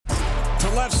To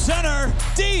left center,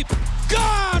 deep,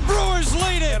 gone! Brewers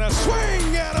lead it! And a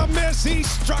swing and a miss, he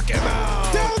struck him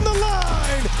out! Down the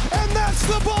line, and that's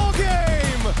the ball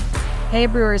game! Hey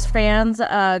Brewers fans,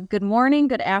 good morning,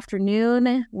 good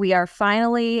afternoon. We are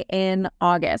finally in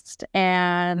August,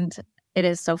 and it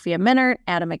is Sophia Minert,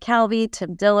 Adam McCalvey,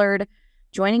 Tim Dillard,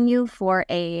 joining you for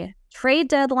a trade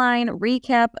deadline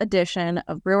recap edition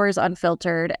of Brewers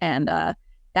Unfiltered. And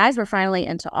guys, we're finally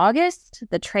into August.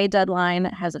 The trade deadline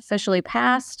has officially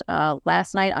passed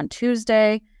last night on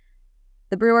Tuesday.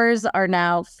 The Brewers are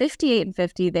now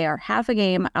 58-50. They are half a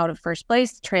game out of first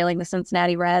place, trailing the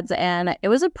Cincinnati Reds. And it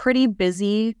was a pretty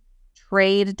busy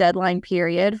trade deadline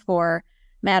period for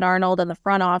Matt Arnold and the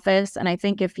front office. And I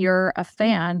think if you're a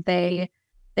fan, they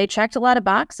checked a lot of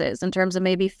boxes in terms of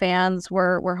maybe fans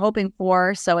were hoping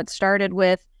for. So it started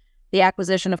with the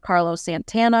acquisition of Carlos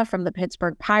Santana from the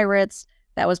Pittsburgh Pirates.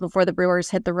 That was before the Brewers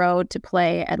hit the road to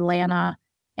play Atlanta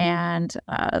and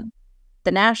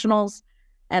the Nationals.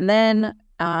 And then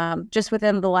just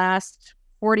within the last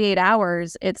 48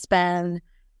 hours, it's been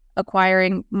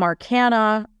acquiring Mark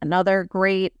Hanna, another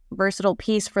great versatile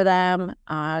piece for them,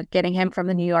 getting him from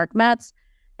the New York Mets,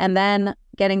 and then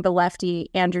getting the lefty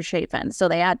Andrew Chafin. So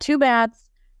they add two bats,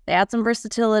 they add some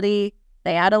versatility,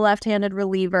 they add a left-handed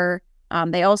reliever.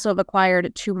 They also have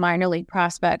acquired two minor league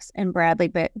prospects in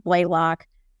Bradley Blaylock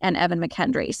and Evan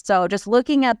McKendry. So just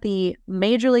looking at the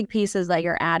major league pieces that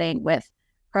you're adding with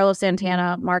Carlos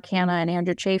Santana, Mark Hanna, and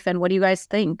Andrew Chafin, what do you guys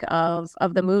think of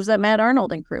the moves that Matt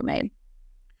Arnold and crew made?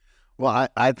 Well,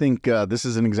 I think this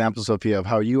is an example, Sophia, of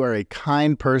how you are a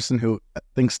kind person who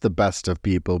thinks the best of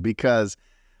people because,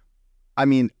 I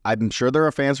mean, I'm sure there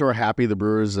are fans who are happy the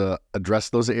Brewers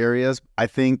addressed those areas. I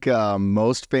think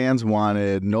most fans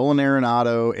wanted Nolan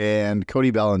Arenado and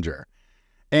Cody Bellinger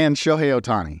and Shohei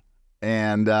Ohtani.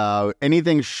 And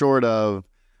anything short of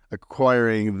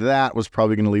acquiring that was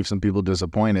probably going to leave some people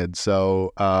disappointed.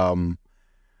 So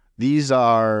these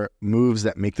are moves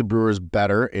that make the Brewers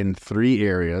better in three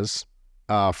areas.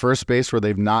 First base, where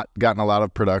they've not gotten a lot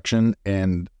of production,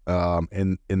 and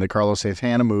in the Carlos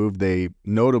Santana move, they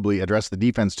notably addressed the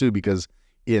defense too, because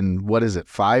in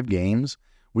 5 games,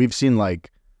 we've seen like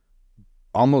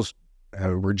almost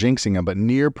we're jinxing them, but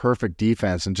near perfect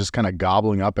defense and just kind of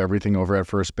gobbling up everything over at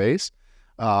first base.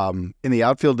 In the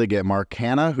outfield, they get Mark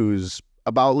Hanna, who's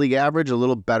about league average, a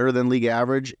little better than league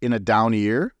average in a down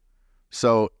year.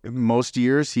 So most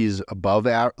years he's above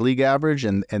league average,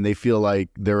 and they feel like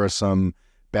there are some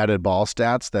batted ball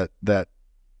stats that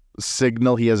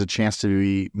signal he has a chance to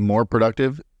be more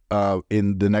productive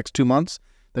in the next 2 months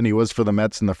than he was for the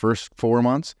Mets in the first 4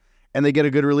 months. And they get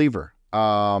a good reliever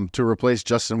to replace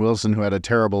Justin Wilson, who had a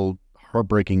terrible,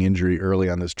 heartbreaking injury early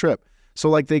on this trip. So,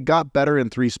 like, they got better in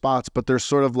 3 spots, but they're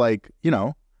sort of like,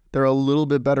 they're a little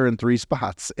bit better in 3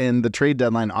 spots. And the trade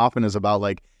deadline often is about,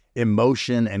 like,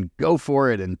 emotion and go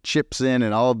for it and chips in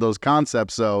and all of those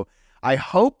concepts. So I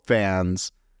hope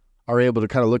fans are able to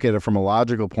kind of look at it from a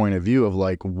logical point of view of,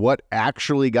 like, what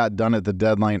actually got done at the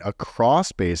deadline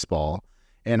across baseball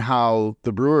and how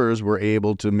the Brewers were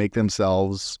able to make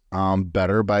themselves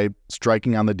better by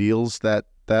striking on the deals that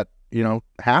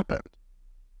happened.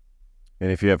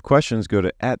 And if you have questions, go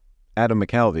to @Adam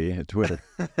McCalvey at Twitter.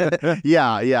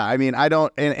 Yeah. I mean, I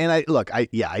don't, and I look, I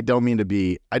don't mean to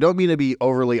be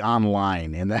overly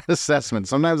online in that assessment.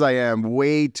 Sometimes I am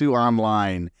way too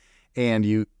online,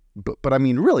 but I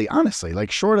mean, really, honestly,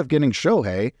 like, short of getting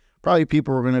Shohei, probably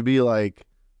people are going to be like,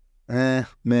 meh.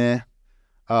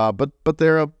 But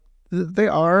they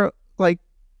are, like,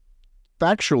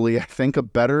 factually, I think, a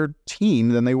better team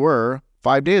than they were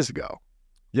 5 days ago.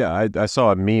 Yeah, I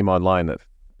saw a meme online that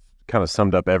kind of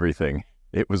summed up everything.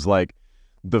 It was like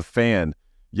the fan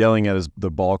yelling at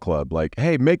the ball club, like,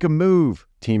 hey, make a move.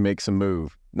 Team makes a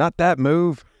move. Not that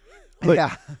move. Like,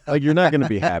 yeah. Like, you're not going to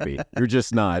be happy. You're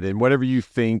just not. And whatever you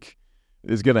think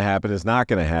is going to happen is not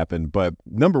going to happen. But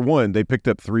number one, they picked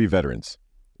up 3 veterans.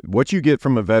 What you get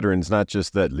from a veteran is not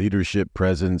just that leadership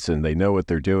presence and they know what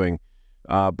they're doing,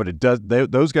 but it does.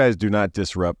 Those guys do not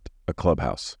disrupt a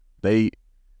clubhouse. They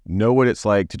know what it's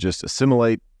like to just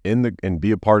assimilate and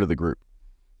be a part of the group.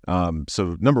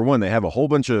 So number one, they have a whole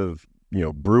bunch of,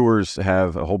 Brewers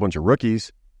have a whole bunch of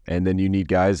rookies, and then you need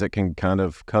guys that can kind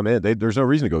of come in. There's no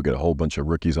reason to go get a whole bunch of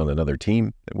rookies on another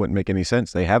team. It wouldn't make any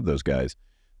sense. They have those guys.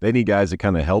 They need guys that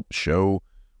kind of help show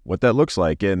what that looks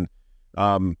like. And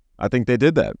I think they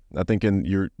did that. I think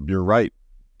you're right.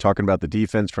 Talking about the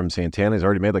defense from Santana, he's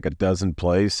already made like a dozen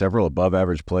plays, several above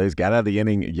average plays, got out of the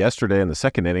inning yesterday in the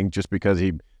second inning just because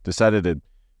he decided to,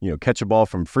 catch a ball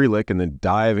from Frelick and then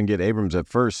dive and get Abrams at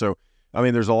first. So, I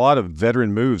mean, there's a lot of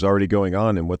veteran moves already going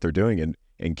on in what they're doing.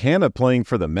 And Canna playing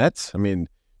for the Mets, I mean,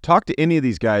 talk to any of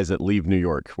these guys that leave New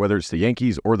York, whether it's the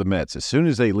Yankees or the Mets. As soon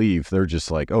as they leave, they're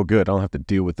just like, oh, good, I don't have to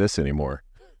deal with this anymore.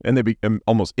 And they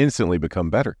almost instantly become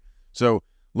better. So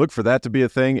look for that to be a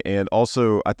thing. And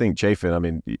also, I think Chafin, I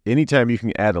mean, anytime you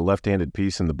can add a left-handed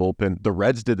piece in the bullpen, the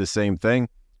Reds did the same thing.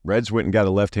 Reds went and got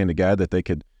a left-handed guy that they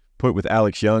could put with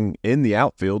Alex Young in the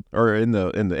outfield or in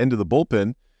the end of the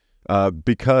bullpen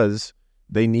because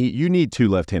you need two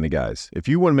left-handed guys. If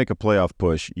you want to make a playoff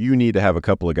push, you need to have a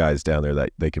couple of guys down there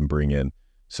that they can bring in.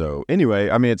 So anyway,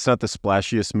 I mean, it's not the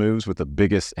splashiest moves with the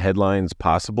biggest headlines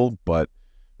possible, but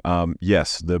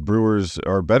yes, the Brewers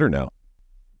are better now.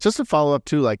 Just to follow up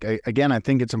too, like, again, I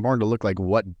think it's important to look like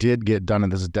what did get done at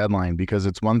this deadline, because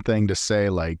it's one thing to say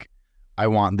like, I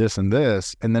want this and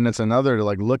this, and then it's another to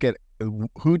like look at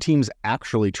who teams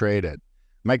actually traded.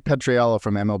 Mike Petriello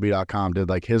from MLB.com did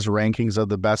like his rankings of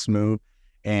the best move,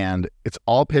 and it's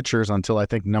all pitchers until I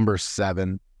think number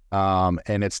 7.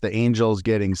 And it's the Angels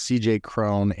getting C.J.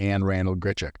 Cron and Randall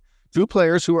Grichuk, 2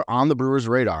 players who are on the Brewers'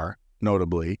 radar,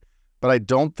 notably. But I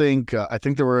don't think I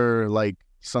think there were like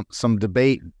some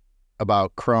debate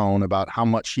about Cron, about how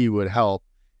much he would help,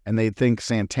 and they think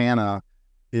Santana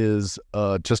is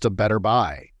just a better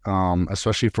buy,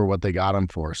 especially for what they got him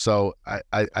for. So I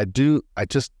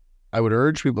would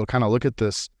urge people to kind of look at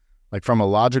this like from a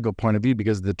logical point of view,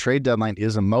 because the trade deadline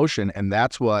is emotion, and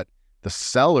that's what the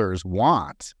sellers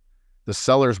want. The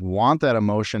sellers want that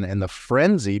emotion and the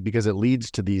frenzy, because it leads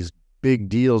to these big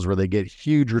deals where they get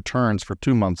huge returns for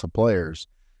 2 months of players.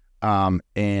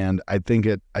 And I think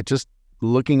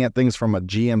looking at things from a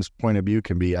GM's point of view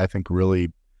can be, I think,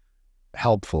 really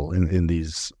helpful in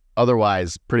these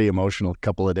otherwise pretty emotional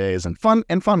couple of days and fun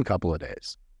couple of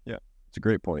days. Yeah, it's a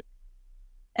great point.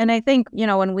 And I think,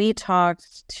 when we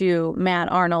talked to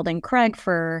Matt Arnold and Craig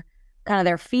for kind of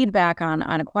their feedback on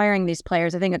acquiring these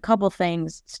players, I think a couple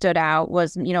things stood out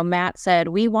was, Matt said,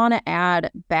 we want to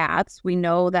add bats. We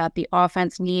know that the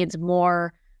offense needs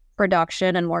more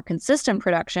production and more consistent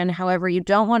production. However, you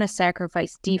don't want to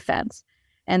sacrifice defense.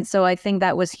 And so I think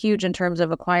that was huge in terms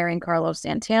of acquiring Carlos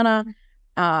Santana,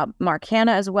 Mark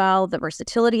Hanna as well, the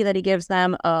versatility that he gives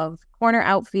them of corner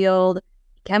outfield.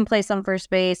 He can play some first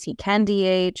base, he can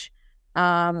DH.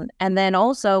 And then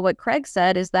also what Craig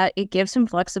said is that it gives him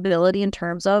flexibility in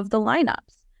terms of the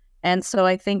lineups. And so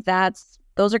I think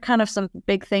those are kind of some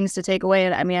big things to take away.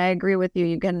 And I mean, I agree with you.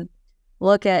 You can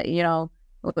look at, it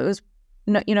was,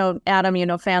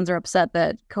 Adam, fans are upset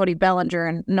that Cody Bellinger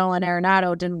and Nolan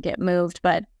Arenado didn't get moved,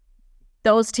 but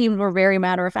those teams were very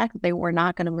matter of fact that they were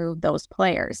not going to move those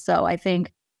players. So I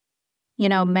think,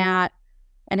 Matt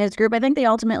and his group, I think they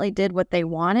ultimately did what they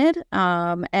wanted.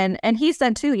 And he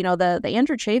said too, the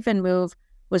Andrew Chafin move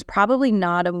was probably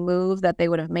not a move that they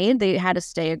would have made. They had to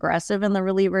stay aggressive in the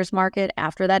relievers market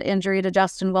after that injury to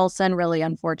Justin Wilson. Really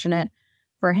unfortunate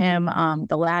for him.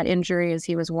 The lat injury as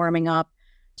he was warming up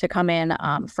to come in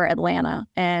for Atlanta.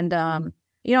 And,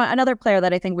 another player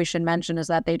that I think we should mention is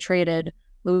that they traded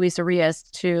Luis Arias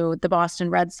to the Boston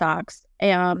Red Sox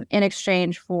in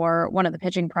exchange for one of the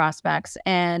pitching prospects.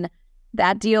 And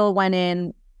that deal went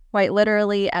in quite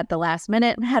literally at the last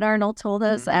minute, Matt Arnold told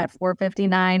us, at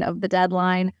 4:59 of the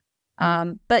deadline.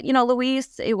 But,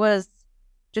 Luis, it was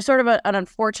just sort of an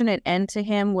unfortunate end to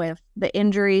him, with the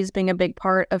injuries being a big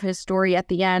part of his story at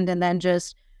the end. And then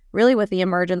just really with the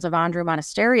emergence of Andrew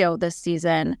Monasterio this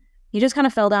season, he just kind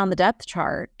of fell down the depth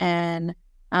chart. And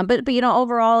but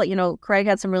overall, Craig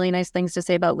had some really nice things to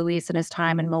say about Luis and his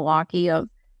time in Milwaukee.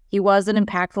 He was an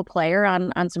impactful player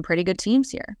on some pretty good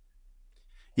teams here.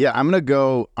 Yeah, I'm going to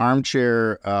go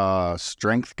armchair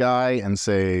strength guy and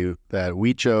say that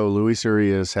Luis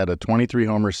Urias had a 23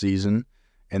 homer season,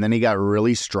 and then he got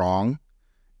really strong,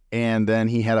 and then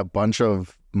he had a bunch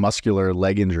of muscular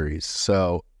leg injuries.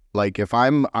 So, like,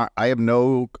 I have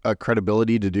no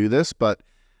credibility to do this,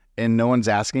 and no one's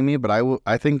asking me, but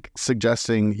I think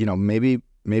suggesting,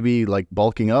 maybe like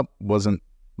bulking up wasn't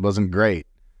great.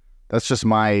 That's just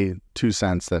my 2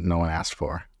 cents that no one asked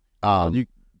for.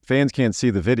 Fans can't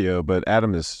see the video, but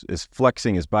Adam is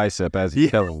flexing his bicep as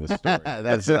he's telling this story.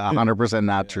 That's 100%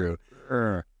 not true.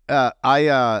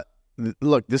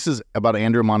 Look, this is about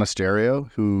Andrew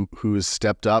Monasterio, who has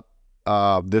stepped up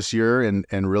this year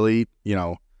and really,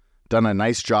 done a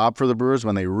nice job for the Brewers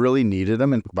when they really needed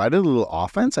him and provided a little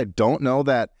offense. I don't know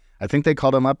that. I think they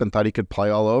called him up and thought he could play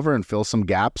all over and fill some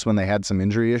gaps when they had some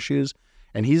injury issues.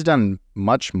 And he's done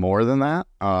much more than that.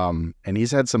 And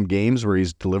he's had some games where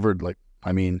he's delivered,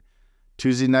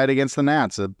 Tuesday night against the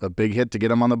Nats, a big hit to get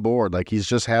him on the board. Like, he's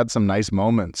just had some nice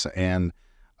moments. And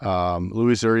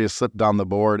Luis Urias slipped down the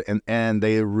board, and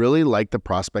they really liked the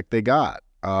prospect they got.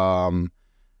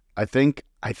 I think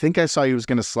I think I saw he was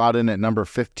going to slot in at number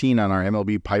 15 on our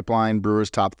MLB Pipeline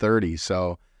Brewers Top 30.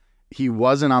 So he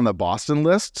wasn't on the Boston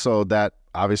list, so that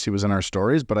obviously was in our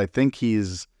stories, but I think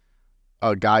he's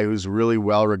a guy who's really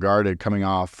well regarded coming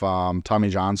off Tommy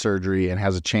John surgery and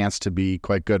has a chance to be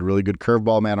quite good. Really good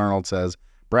curveball, Matt Arnold says.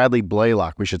 Bradley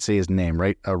Blaylock, we should say his name,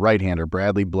 right? A right-hander,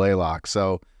 Bradley Blaylock.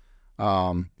 So,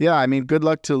 yeah, I mean, good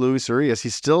luck to Luis Urias.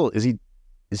 He's still, is he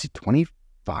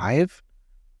 25?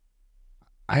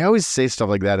 I always say stuff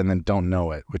like that and then don't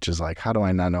know it, which is like, how do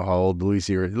I not know how old Luis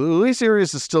Urias is? Luis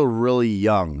Urias is still really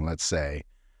young, let's say,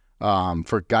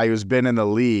 for a guy who's been in the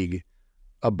league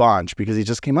a bunch because he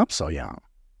just came up so young.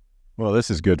 Well, this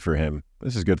is good for him.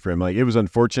 Like, it was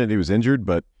unfortunate he was injured,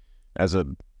 but as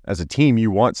a team, you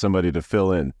want somebody to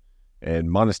fill in, and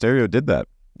Monasterio did that,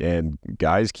 and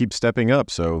guys keep stepping up.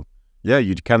 So, yeah,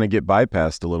 you kind of get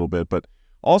bypassed a little bit, but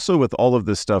also with all of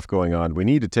this stuff going on, we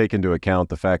need to take into account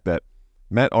the fact that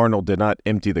Matt Arnold did not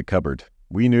empty the cupboard.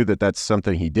 We knew that that's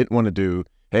something he didn't want to do.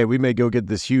 Hey, we may go get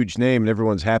this huge name and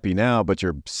everyone's happy now, but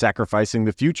you're sacrificing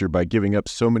the future by giving up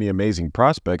so many amazing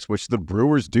prospects, which the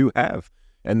Brewers do have,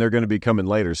 and they're going to be coming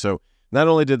later. So not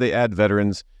only did they add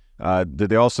veterans, did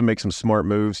they also make some smart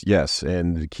moves? Yes,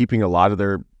 and keeping a lot of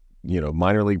their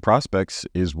minor league prospects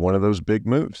is one of those big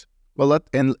moves. Well,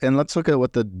 let's look at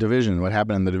what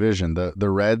happened in the division. The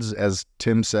Reds, as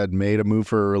Tim said, made a move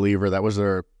for a reliever. That was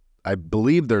I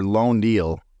believe their lone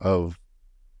deal of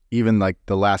even like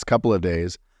the last couple of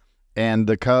days. And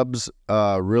the Cubs,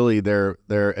 really their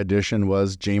addition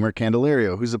was Jeimer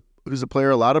Candelario, who's a player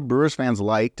a lot of Brewers fans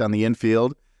liked on the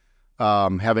infield,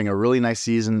 having a really nice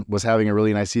season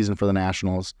for the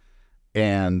Nationals.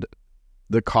 And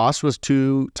the cost was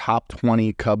 2 top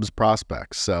 20 Cubs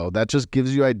prospects. So that just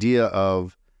gives you idea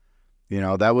of,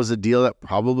 that was a deal that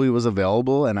probably was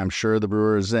available. And I'm sure the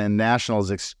Brewers and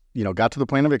Nationals, got to the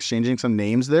point of exchanging some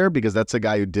names there because that's a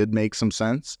guy who did make some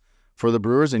sense for the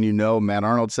Brewers. And Matt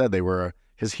Arnold said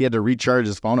he had to recharge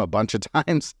his phone a bunch of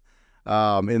times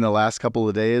in the last couple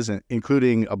of days,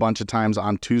 including a bunch of times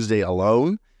on Tuesday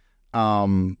alone.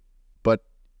 But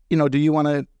do you want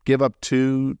to give up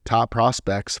 2 top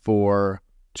prospects for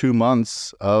 2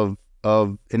 months of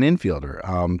an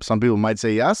infielder? Some people might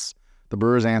say yes. The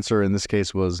Brewers' answer in this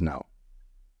case was no.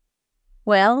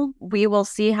 Well, we will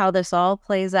see how this all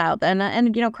plays out.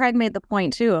 And Craig made the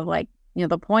point too of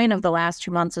the point of the last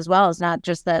 2 months as well is not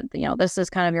just that, this is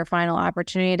kind of your final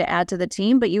opportunity to add to the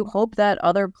team, but you hope that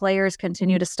other players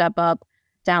continue to step up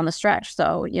down the stretch.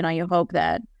 So, you hope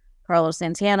that Carlos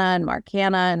Santana and Mark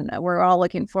Canha, and we're all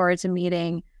looking forward to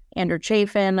meeting Andrew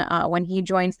Chafin when he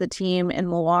joins the team in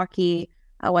Milwaukee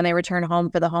when they return home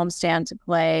for the homestand to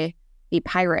play the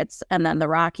Pirates and then the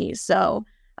Rockies. So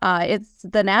it's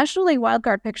the National League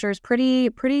wildcard picture is pretty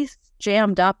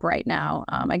jammed up right now.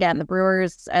 Again, the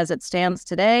Brewers, as it stands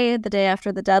today, the day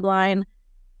after the deadline,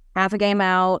 half a game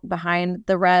out behind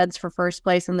the Reds for first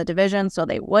place in the division. So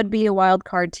they would be a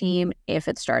wildcard team if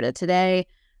it started today.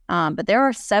 But there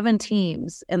are 7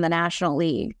 teams in the National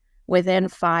League within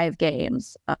 5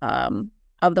 games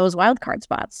of those wildcard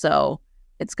spots. So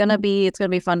it's gonna be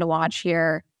fun to watch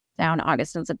here down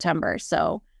August and September.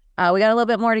 So we got a little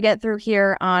bit more to get through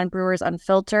here on Brewers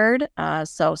Unfiltered,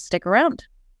 so stick around.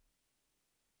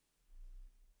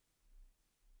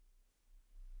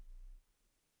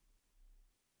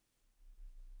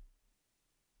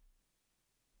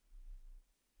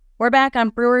 We're back on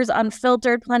Brewers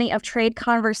Unfiltered. Plenty of trade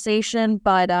conversation,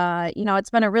 but it's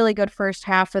been a really good first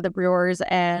half for the Brewers,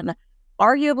 and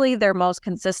arguably their most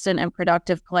consistent and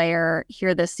productive player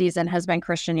here this season has been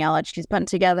Christian Yelich. He's putting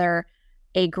together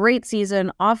a great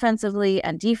season offensively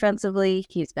and defensively.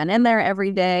 He's been in there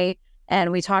every day,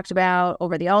 and we talked about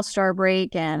over the All-Star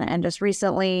break and just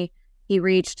recently he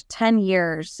reached 10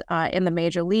 years in the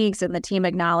major leagues, and the team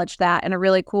acknowledged that in a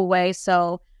really cool way.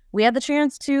 So we had the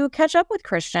chance to catch up with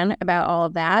Christian about all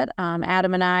of that.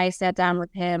 Adam and I sat down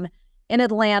with him in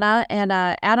Atlanta, and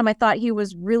Adam, I thought he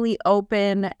was really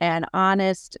open and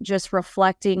honest, just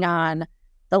reflecting on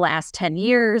the last 10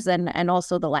 years and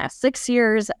also the last 6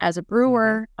 years as a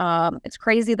Brewer. It's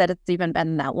crazy that it's even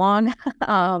been that long.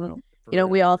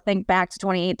 We all think back to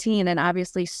 2018, and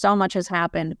obviously so much has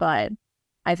happened, but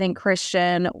I think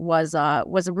Christian was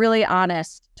really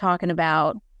honest, talking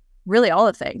about really all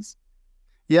the things.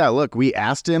 Yeah, look, we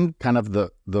asked him kind of the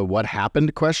what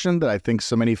happened question that I think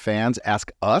so many fans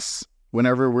ask us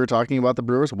whenever we're talking about the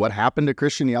Brewers. What happened to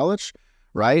Christian Yelich,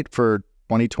 right, for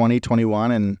 2020,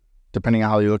 21, and depending on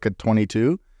how you look at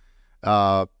 22.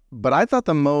 But I thought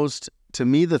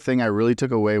the thing I really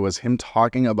took away was him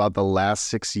talking about the last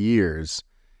 6 years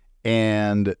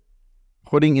and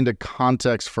putting into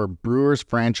context for Brewers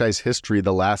franchise history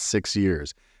the last 6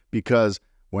 years. Because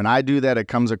when I do that, it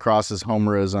comes across as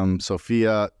homerism.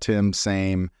 Sophia, Tim,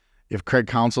 same. If Craig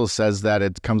Counsell says that,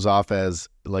 it comes off as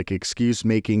like excuse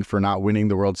making for not winning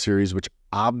the World Series, which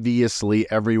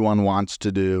obviously everyone wants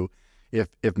to do.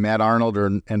 If Matt Arnold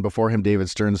and before him David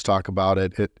Stearns talk about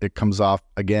it, it comes off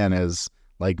again as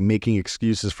like making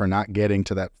excuses for not getting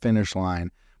to that finish line.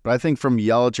 But I think from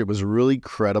Yelich, it was really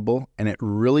credible, and it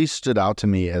really stood out to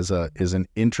me as an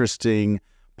interesting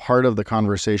part of the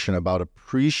conversation about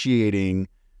appreciating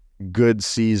good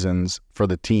seasons for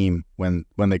the team when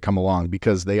they come along,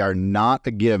 because they are not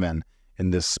a given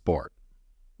in this sport.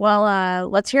 Well,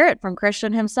 let's hear it from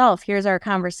Christian himself. Here's our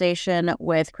conversation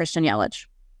with Christian Yelich.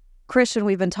 Christian,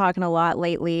 we've been talking a lot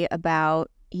lately about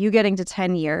you getting to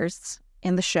 10 years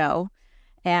in the show,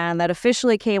 and that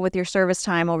officially came with your service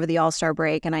time over the All-Star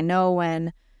break. And I know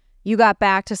when you got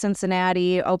back to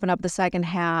Cincinnati, opened up the second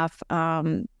half,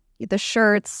 the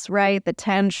shirts, right? The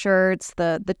 10 shirts,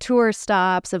 the tour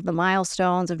stops of the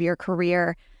milestones of your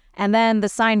career, and then the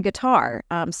signed guitar,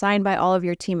 signed by all of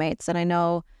your teammates. And I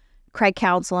know Craig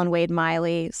Counsell and Wade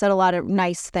Miley said a lot of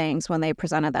nice things when they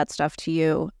presented that stuff to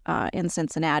you in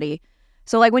Cincinnati.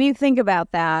 So like when you think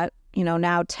about that,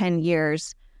 now 10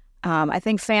 years, I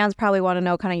think fans probably want to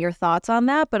know kind of your thoughts on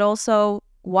that, but also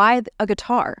why a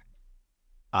guitar?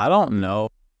 I don't know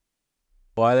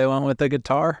why they went with the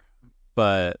guitar,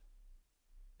 but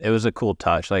it was a cool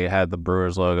touch. Like it had the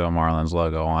Brewers logo, Marlins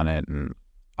logo on it, and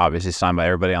obviously signed by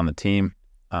everybody on the team.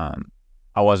 I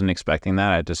wasn't expecting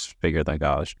that. I just figured like,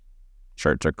 oh,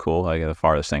 shirts are cool. Like the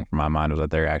farthest thing from my mind was that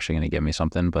they're actually going to give me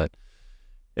something, but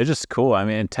it's just cool. I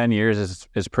mean, 10 years is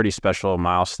a pretty special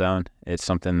milestone. It's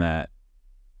something that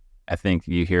I think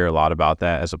you hear a lot about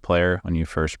that as a player when you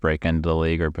first break into the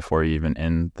league or before you even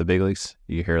in the big leagues.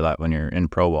 You hear that when you're in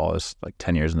pro ball, it's like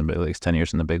 10 years in the big leagues, 10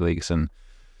 years in the big leagues. And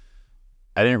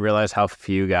I didn't realize how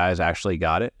few guys actually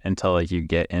got it until like you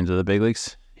get into the big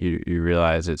leagues. You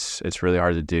realize it's really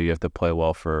hard to do. You have to play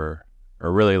well for a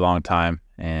really long time,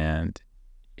 and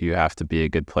you have to be a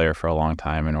good player for a long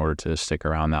time in order to stick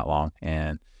around that long.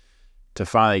 And to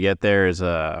finally get there it's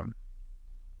a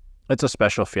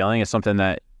special feeling. It's something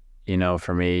that,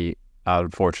 for me, I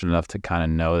was fortunate enough to kind of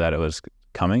know that it was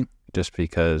coming, just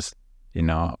because,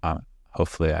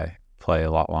 hopefully I play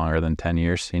a lot longer than 10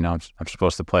 years. I'm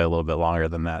supposed to play a little bit longer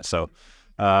than that. So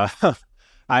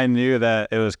I knew that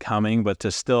it was coming, but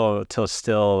to still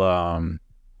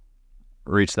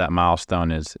reach that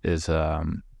milestone is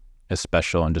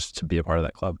special, and just to be a part of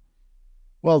that club.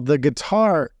 Well, the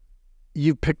guitar,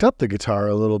 you picked up the guitar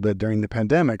a little bit during the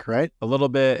pandemic, right? A little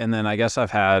bit, and then I guess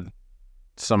I've had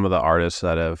some of the artists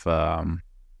that have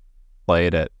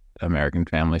played at American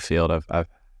Family Field.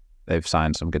 They've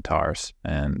signed some guitars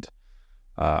and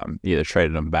either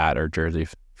traded them bat or jersey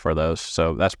for those.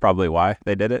 So that's probably why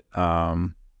they did it.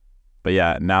 But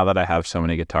yeah, now that I have so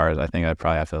many guitars, I think I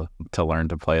probably have to learn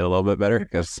to play a little bit better,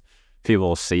 because people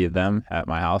will see them at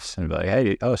my house and be like,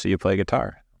 "Hey, so you play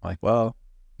guitar?" I'm like, well,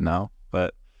 no,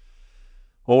 but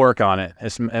we'll work on it.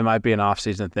 It might be an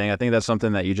off-season thing. I think that's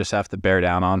something that you just have to bear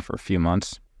down on for a few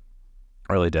months,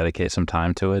 really dedicate some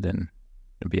time to it, and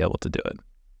be able to do it.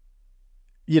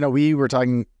 We were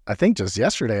talking, I think just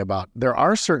yesterday, about there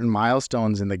are certain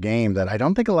milestones in the game that I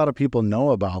don't think a lot of people know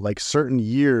about, like certain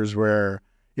years where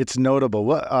it's notable.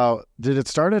 What did it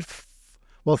start at?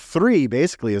 3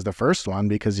 basically is the first one,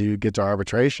 because you get to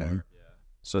arbitration.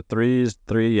 So three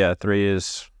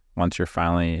is once you're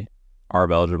finally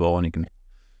ARB eligible and you can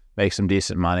make some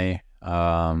decent money.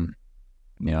 Not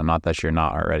that you're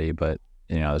not already, but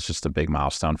it's just a big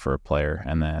milestone for a player.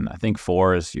 And then I think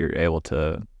 4 is you're able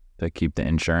to keep the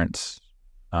insurance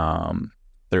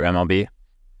through MLB.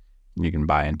 You can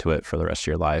buy into it for the rest of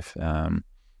your life. And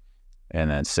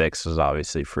then 6 is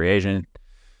obviously free agent.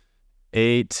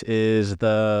 8 is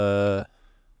the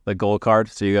gold card.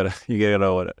 So you get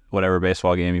to whatever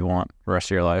baseball game you want the rest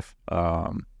of your life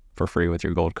for free with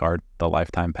your gold card, the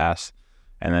lifetime pass.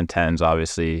 And then 10 is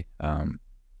obviously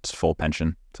it's full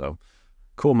pension. So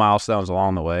cool milestones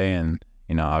along the way, and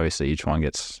obviously each one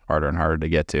gets harder and harder to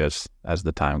get to as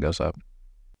the time goes up.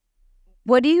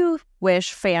 What do you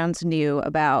wish fans knew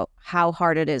about how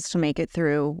hard it is to make it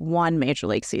through one major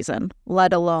league season,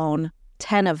 let alone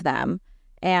 10 of them,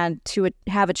 and to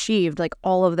have achieved like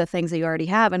all of the things that you already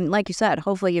have? And like you said,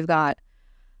 hopefully you've got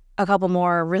a couple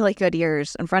more really good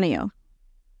years in front of you.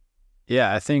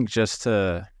 Yeah, I think just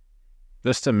to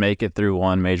make it through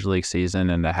one major league season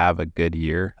and to have a good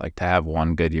year, like to have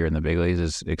one good year in the big leagues,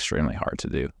 is extremely hard to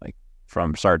do. Like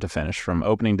from start to finish, from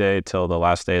opening day till the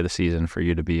last day of the season, for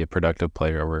you to be a productive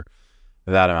player over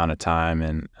that amount of time.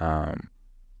 And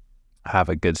have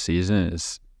a good season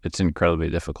it's incredibly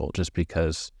difficult, just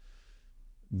because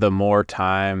the more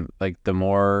time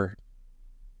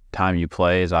you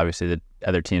play is obviously the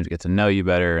other teams get to know you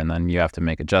better, and then you have to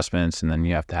make adjustments, and then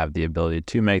you have to have the ability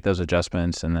to make those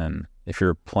adjustments. And then if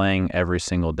you're playing every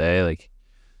single day, like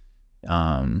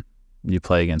you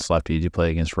play against lefties, you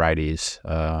play against righties,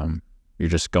 you're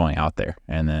just going out there,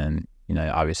 and then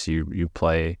obviously you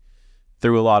play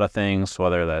through a lot of things,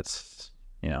 whether that's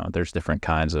there's different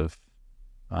kinds of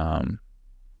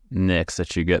nicks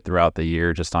that you get throughout the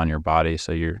year just on your body,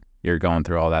 so you're going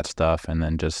through all that stuff, and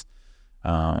then just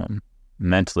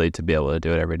mentally to be able to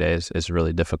do it every day is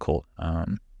really difficult.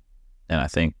 And I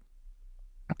think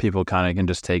people kind of can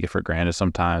just take it for granted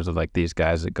sometimes, of like these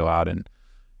guys that go out and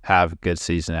have good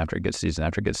season after good season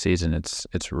after good season.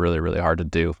 It's really, really hard to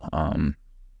do.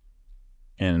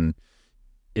 And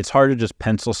it's hard to just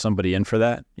pencil somebody in for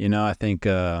that. I think,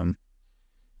 in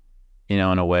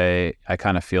a way, I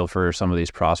kind of feel for some of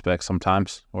these prospects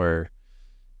sometimes, where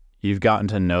you've gotten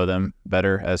to know them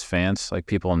better as fans. Like,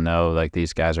 people know like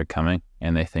these guys are coming,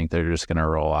 and they think they're just going to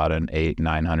roll out an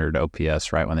 800-900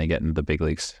 OPS right when they get into the big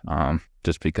leagues,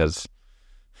 just because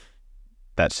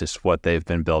that's just what they've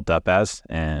been built up as,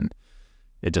 and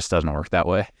it just doesn't work that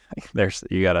way. There's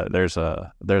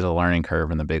a learning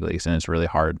curve in the big leagues, and it's really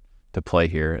hard to play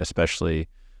here, especially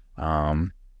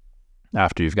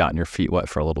after you've gotten your feet wet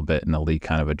for a little bit and the league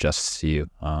kind of adjusts to you.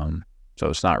 So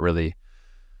it's not really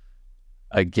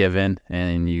a given,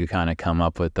 and you kind of come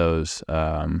up with those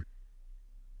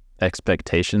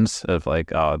expectations of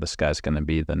like, oh, this guy's going to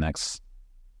be the next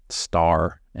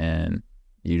star, and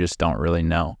you just don't really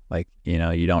know. Like,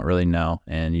 you don't really know,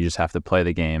 and you just have to play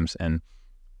the games. And,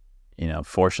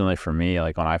 fortunately for me,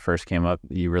 like when I first came up,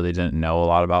 you really didn't know a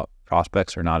lot about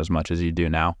prospects, or not as much as you do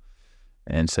now.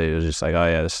 And so it was just like, oh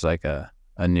yeah, this is like a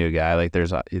new guy. Like,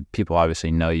 there's people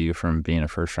obviously know you from being a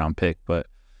first round pick, but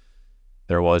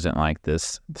there wasn't like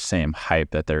this same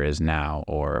hype that there is now,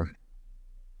 or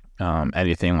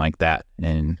anything like that.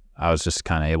 And I was just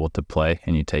kind of able to play,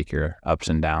 and you take your ups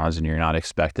and downs, and you're not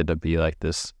expected to be like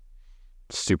this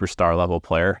superstar level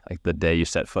player like the day you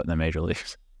set foot in the major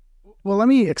leagues. Well, let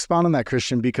me expound on that,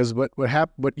 Christian, because what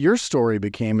your story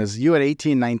became is you had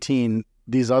 18, 19,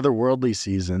 these otherworldly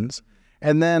seasons,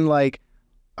 and then like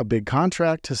a big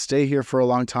contract to stay here for a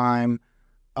long time.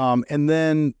 And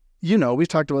then, we've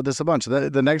talked about this a bunch.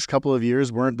 The next couple of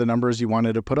years weren't the numbers you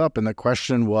wanted to put up. And the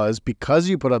question was, because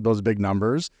you put up those big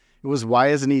numbers, it was, why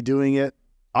isn't he doing it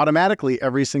automatically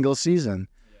every single season?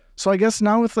 Yeah. So I guess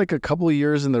now with like a couple of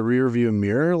years in the rearview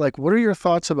mirror, like, what are your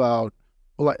thoughts about,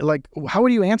 like, how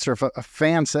would you answer if a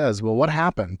fan says, well, what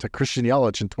happened to Christian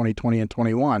Yelich in 2020 and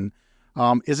 21?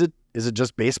 Is it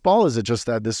just baseball? Is it just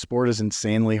that this sport is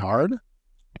insanely hard?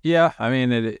 Yeah, I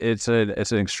mean, it's an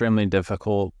extremely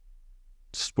difficult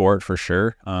sport for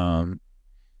sure.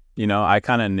 I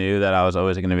kind of knew that I was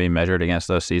always going to be measured against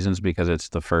those seasons, because it's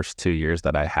the first 2 years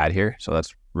that I had here. So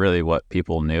that's really what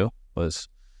people knew, was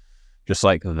just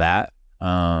like that.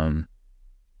 But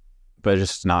it's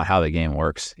just not how the game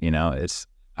works.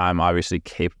 I'm obviously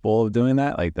capable of doing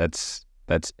that. Like, that's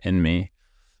in me.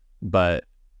 But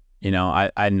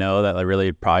I know that, like,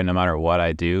 really probably no matter what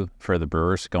I do for the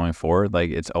Brewers going forward, like,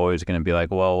 it's always going to be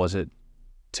like, well, was it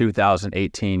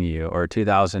 2018 you or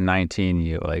 2019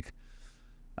 you? Like,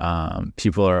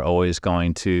 people are always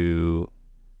going to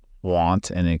want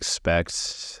and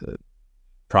expect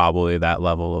probably that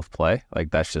level of play. Like,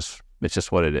 it's just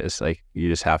what it is. Like, you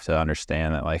just have to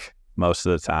understand that, like, most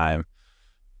of the time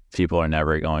people are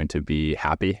never going to be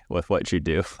happy with what you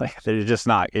do. Like, they're just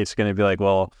not. It's going to be like,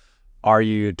 well, are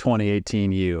you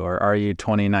 2018 you or are you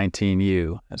 2019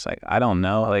 you? It's like, I don't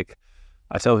know. Like,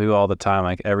 I tell people all the time,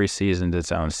 like, every season's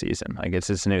its own season. Like, it's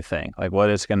this new thing. Like, what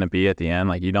it's going to be at the end,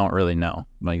 like, you don't really know.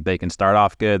 Like, they can start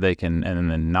off good, and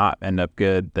then not end up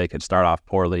good. They could start off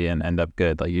poorly and end up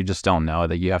good. Like, you just don't know.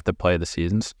 That you have to play the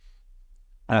seasons.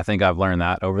 And I think I've learned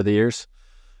that over the years.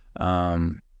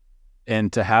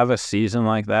 And to have a season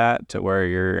like that, to where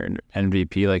you're an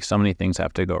MVP, like, so many things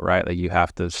have to go right. Like, you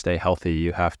have to stay healthy.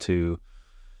 You have to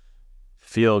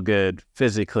feel good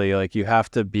physically. Like, you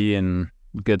have to be in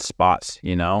good spots,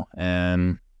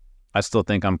 and I still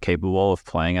think I'm capable of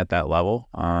playing at that level.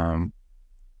 Whether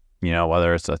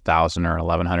it's 1,000 or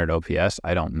 1,100 OPS,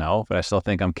 I don't know, but I still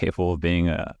think I'm capable of being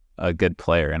a good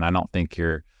player. And I don't think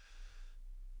your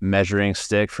measuring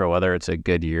stick for whether it's a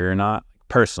good year or not,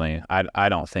 personally, I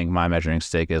don't think my measuring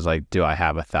stick is like, do I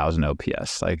have 1,000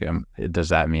 OPS? Like, does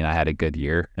that mean I had a good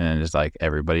year? And is like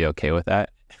everybody okay with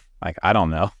that? Like, I don't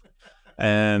know.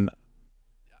 And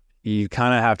you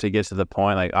kind of have to get to the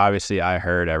point, like, obviously I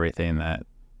heard everything that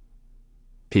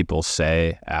people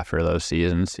say after those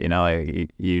seasons. You know,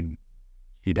 like you'd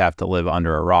have to live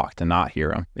under a rock to not hear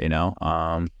them. You know,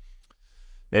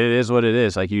 it is what it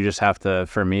is. Like you just have to.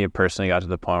 For me personally, got to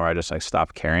the point where I just like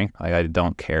stopped caring. Like I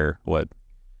don't care what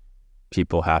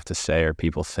people have to say or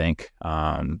people think.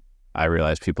 I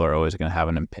realize people are always going to have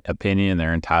an opinion.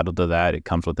 They're entitled to that. It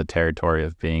comes with the territory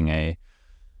of being a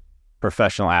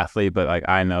professional athlete, but like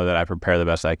I know that I prepare the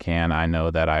best I can. I know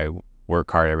that I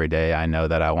work hard every day. I know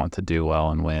that I want to do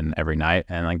well and win every night.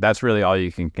 And like that's really all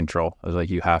you can control. It's like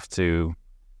you have to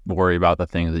worry about the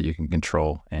things that you can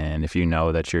control. And if you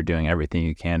know that you're doing everything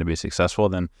you can to be successful,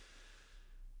 then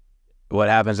what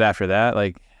happens after that,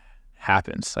 like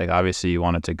happens. Like obviously you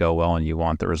want it to go well and you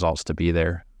want the results to be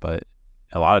there, but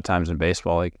a lot of times in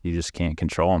baseball, like you just can't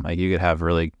control them. Like you could have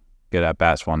really good at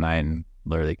bats one night and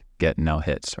literally get no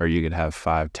hits, or you could have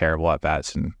 5 terrible at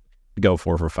bats and go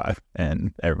 4 for 5,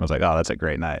 and everyone's like, "Oh, that's a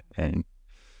great night." And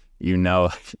you know,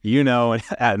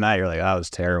 at night you're like, "Oh, that was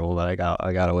terrible, but I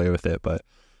got away with it." But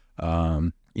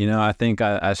you know, I think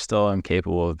I still am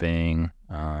capable of being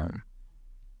a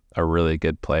really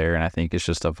good player, and I think it's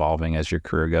just evolving as your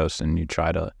career goes, and you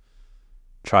try to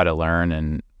learn.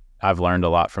 And I've learned a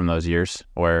lot from those years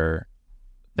where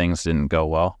things didn't go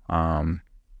well.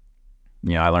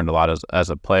 You know, I learned a lot as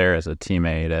a player, as a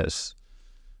teammate, as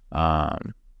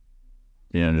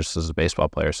you know, just as a baseball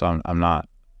player. So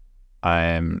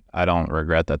I don't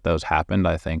regret that those happened.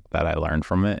 I think that I learned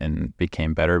from it and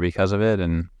became better because of it.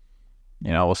 And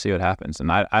you know, we'll see what happens.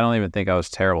 And I don't even think I was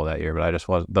terrible that year, but I just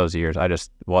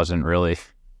wasn't really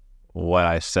what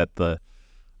I set the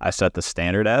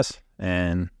standard as.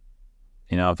 And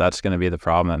you know, if that's going to be the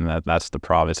problem, then that's the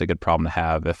problem. It's a good problem to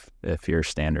have if your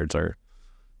standards are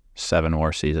 7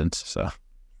 more seasons. So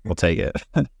we'll take it.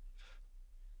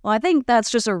 Well, I think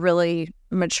that's just a really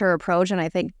mature approach. And I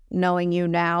think knowing you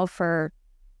now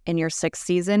in your 6th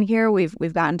season here,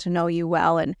 we've gotten to know you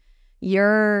well, and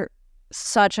you're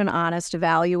such an honest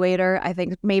evaluator. I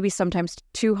think maybe sometimes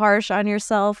too harsh on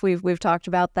yourself. We've talked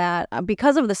about that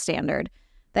because of the standard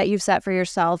that you've set for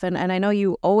yourself. And I know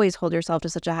you always hold yourself to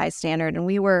such a high standard. And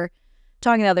we were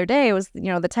talking the other day, it was, you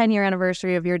know, the 10-year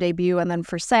anniversary of your debut. And then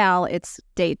for Sal, it's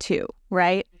day 2,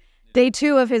 right? Day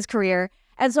 2 of his career.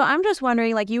 And so I'm just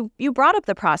wondering, like you brought up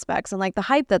the prospects and like the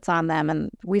hype that's on them.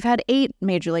 And we've had 8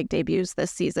 major league debuts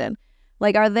this season.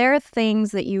 Like, are there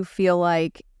things that you feel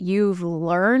like you've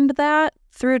learned that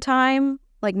through time,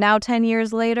 like now 10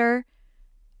 years later,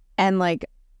 and like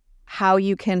how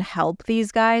you can help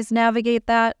these guys navigate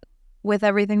that with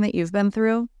everything that you've been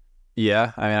through?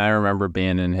 Yeah, I mean, I remember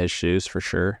being in his shoes for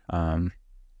sure.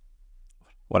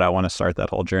 Would I want to start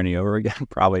that whole journey over again?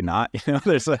 Probably not. You know,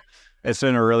 it's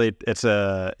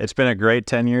been a great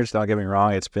 10 years. Don't get me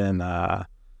wrong. It's been,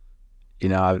 you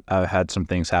know, I've had some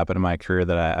things happen in my career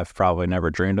that I've probably never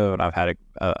dreamed of, and I've had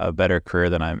a better career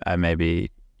than I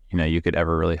maybe, you know, you could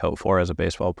ever really hope for as a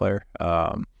baseball player.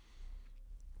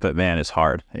 But man, it's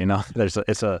hard. You know,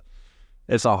 it's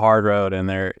a hard road, and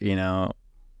they're, you know,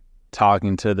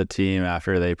 talking to the team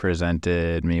after they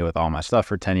presented me with all my stuff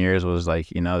for 10 years was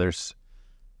like, you know, there's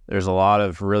a lot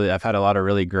of I've had a lot of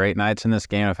really great nights in this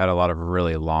game. I've had a lot of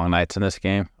really long nights in this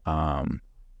game, and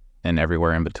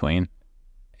everywhere in between.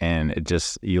 And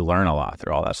you learn a lot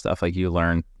through all that stuff. Like you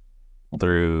learn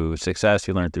through success,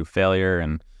 you learn through failure,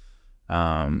 and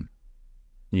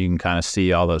you can kind of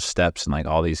see all those steps and like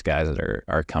all these guys that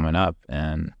are coming up,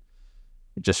 and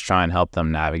just try and help them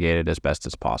navigate it as best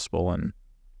as possible, and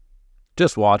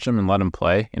just watch them and let them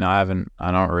play. You know, I haven't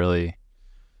really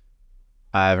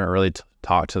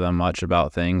talked to them much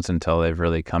about things until they've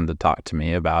really come to talk to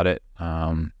me about it. You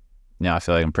know, I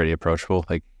feel like I'm pretty approachable,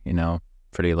 like, you know,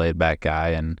 pretty laid back guy.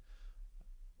 And,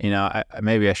 you know,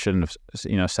 maybe I shouldn't have,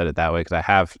 you know, said it that way, because I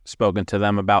have spoken to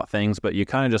them about things, but you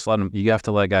kind of just you have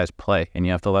to let guys play, and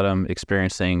you have to let them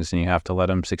experience things, and you have to let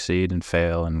them succeed and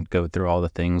fail and go through all the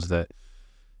things that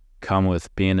come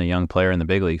with being a young player in the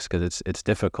big leagues, because it's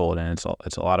difficult, and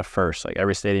it's a lot of firsts. Like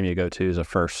every stadium you go to is a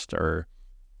first, or,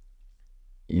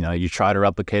 you know, you try to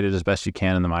replicate it as best you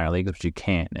can in the minor leagues, but you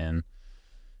can't. And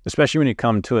especially when you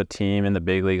come to a team in the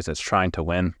big leagues that's trying to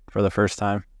win for the first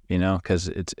time, you know, because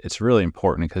it's really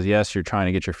important, because yes, you're trying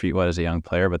to get your feet wet as a young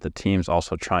player, but the team's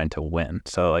also trying to win.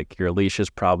 So like your leash is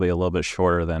probably a little bit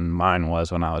shorter than mine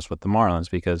was when I was with the Marlins,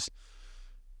 because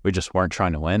we just weren't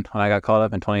trying to win. When I got called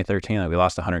up in 2013, like we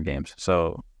lost 100 games.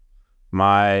 So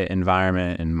my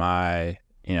environment and my,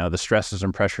 you know, the stresses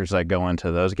and pressures that go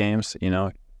into those games, you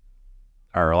know,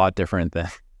 are a lot different than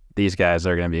these guys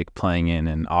are going to be playing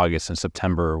in August and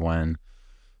September, when,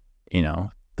 you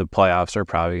know, the playoffs are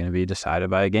probably going to be decided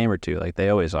by a game or two, like they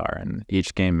always are, and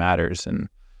each game matters. And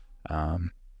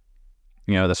you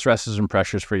the stresses and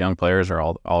pressures for young players are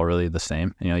all really the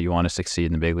same. You want to succeed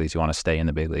in the big leagues, you want to stay in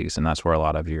the big leagues, and that's where a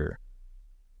lot of your,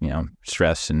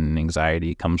 stress and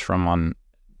anxiety comes from on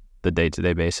the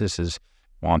day-to-day basis, is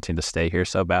wanting to stay here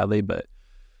so badly. But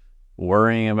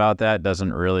worrying about that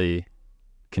doesn't really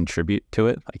contribute to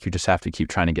it. Like, you just have to keep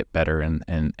trying to get better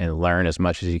and learn as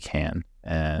much as you can,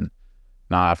 and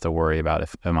not have to worry about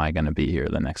am I going to be here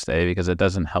the next day, because it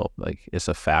doesn't help. Like, it's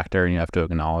a factor and you have to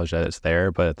acknowledge that it's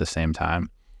there, but at the same time,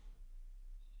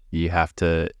 you have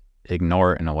to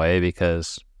ignore it in a way,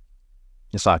 because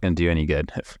it's not going to do any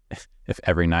good. If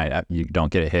every night you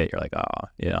don't get a hit, you're like,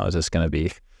 oh, is this going to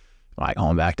be like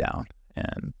going back down?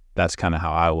 And that's kind of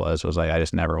how I was like, I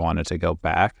just never wanted to go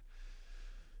back.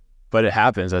 But it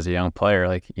happens as a young player.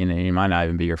 Like, it might not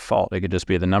even be your fault. It could just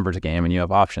be the numbers game and you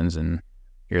have options and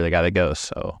you're the guy that goes.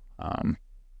 So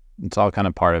it's all kind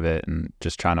of part of it, and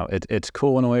just trying to, it's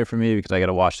cool in a way for me, because I get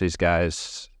to watch these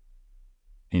guys,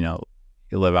 you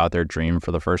live out their dream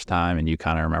for the first time, and you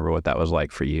kind of remember what that was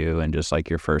like for you, and just like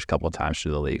your first couple of times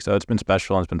through the league. So it's been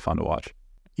special, and it's been fun to watch.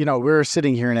 We're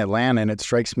sitting here in Atlanta, and it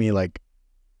strikes me like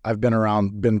I've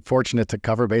been fortunate to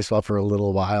cover baseball for a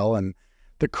little while, and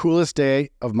the coolest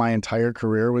day of my entire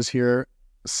career was here,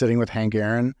 sitting with Hank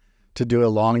Aaron to do a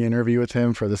long interview with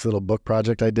him for this little book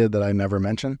project I did that I never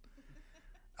mentioned.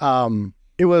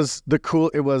 It was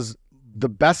the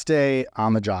best day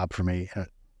on the job for me.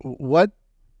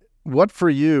 What for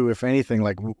you, if anything,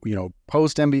 like,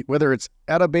 post MVP, whether it's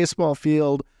at a baseball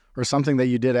field or something that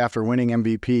you did after winning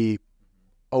MVP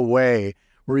away,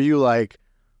 were you like,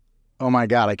 oh my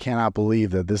God, I cannot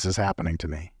believe that this is happening to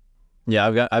me?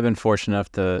 Yeah, I've been fortunate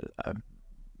enough to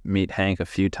meet Hank a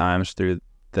few times through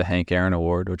the Hank Aaron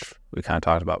Award, which we kind of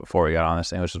talked about before we got on this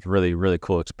thing, which was a really, really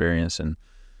cool experience. And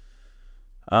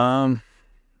I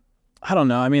don't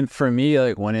know. I mean, for me,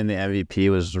 like, winning the MVP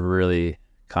was really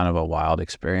kind of a wild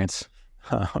experience.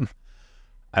 I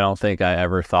don't think I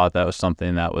ever thought that was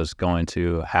something that was going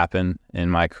to happen in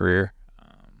my career.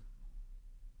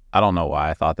 I don't know why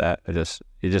I thought that. It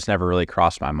just never really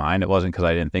crossed my mind. It wasn't because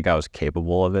I didn't think I was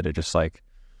capable of it. It just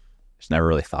never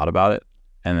really thought about it.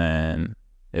 And then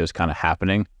it was kind of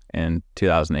happening in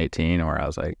 2018, where I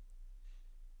was like,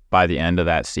 by the end of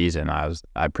that season,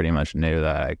 I pretty much knew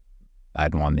that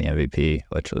I'd won the MVP,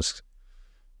 which was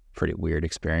pretty weird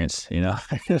experience,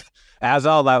 as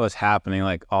all that was happening,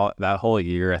 like all that whole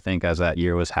year, I think as that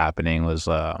year was happening, was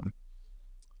a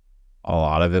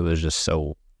lot of it was just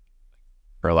so,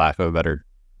 for lack of a better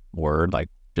word, like,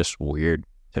 just weird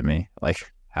to me,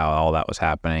 like how all that was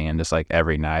happening. And just like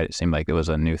every night it seemed like it was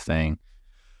a new thing.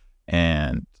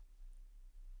 And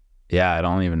yeah, I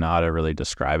don't even know how to really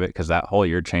describe it, because that whole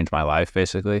year changed my life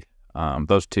basically.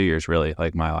 Those 2 years, really,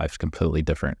 like, my life's completely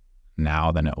different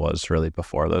now than it was really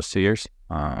before those 2 years.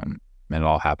 And it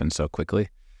all happened so quickly.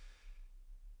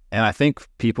 And I think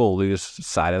people lose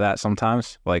sight of that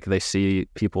sometimes. Like, they see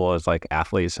people as like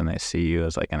athletes, and they see you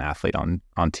as like an athlete on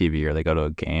TV, or they go to a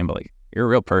game, but like, you're a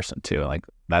real person too. Like,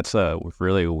 that's a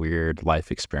really weird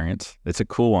life experience. It's a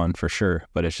cool one for sure,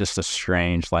 but it's just a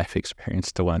strange life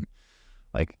experience to when,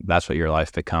 like, that's what your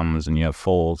life becomes, and you have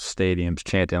full stadiums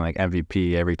chanting like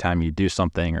MVP every time you do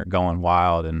something, or going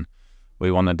wild. And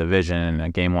we won the division in a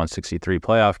game 163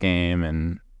 playoff game,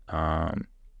 and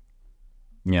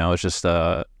it's just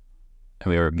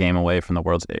we were a game away from the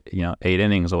world's 8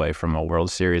 innings away from a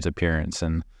World Series appearance,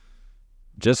 and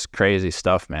just crazy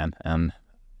stuff, man. And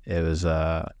it was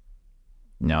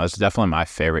it's definitely my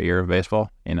favorite year of baseball.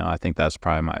 I think that's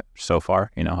probably my, so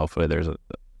far. Hopefully there's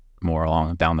more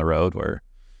along down the road where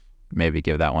maybe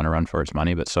give that one a run for its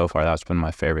money, but so far that's been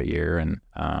my favorite year. And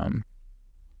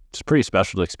it's pretty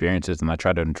special experiences, and I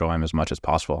try to enjoy them as much as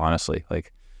possible, honestly,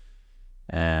 like,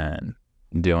 and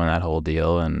doing that whole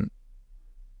deal. And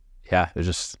yeah, it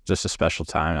was just a special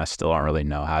time. I still don't really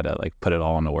know how to like put it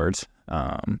all into words,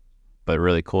 but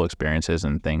really cool experiences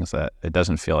and things that it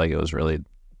doesn't feel like it was really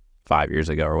 5 years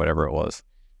ago or whatever it was.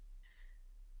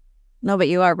 No, but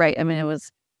you are right. I mean,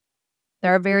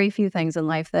 there are very few things in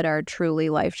life that are truly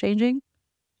life-changing.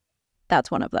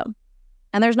 That's one of them.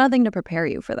 And there's nothing to prepare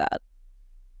you for that.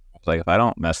 It's like, if I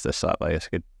don't mess this up, I guess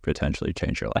it could potentially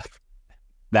change your life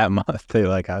that month.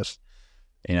 Like, I was,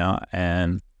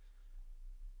 and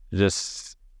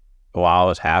just while it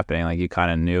was happening, like, you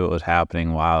kind of knew it was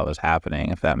happening while it was happening,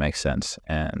 if that makes sense.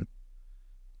 And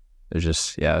it's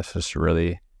just a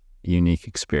really unique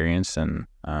experience. And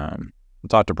I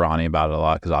talked to Bronny about it a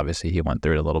lot, because obviously he went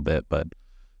through it a little bit, but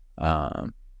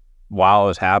while it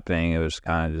was happening, it was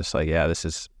kind of just like, yeah, this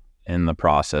is in the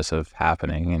process of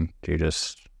happening, and you're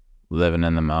just living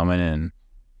in the moment and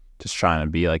just trying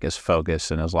to be like as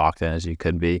focused and as locked in as you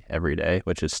could be every day,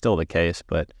 which is still the case.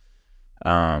 But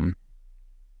yeah,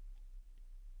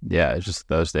 it's just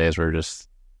those days were just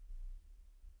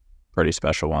pretty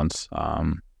special ones.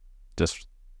 Just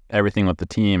everything with the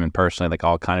team and personally, like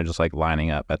all kind of just like lining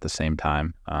up at the same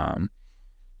time.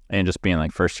 And just being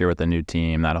like first year with a new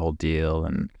team, that whole deal,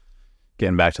 and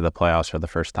getting back to the playoffs for the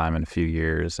first time in a few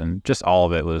years, and just all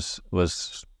of it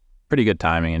was pretty good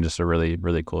timing and just a really,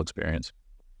 really cool experience.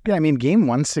 Yeah, I mean, game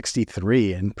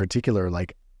 163 in particular,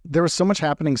 like there was so much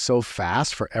happening so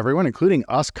fast for everyone, including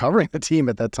us covering the team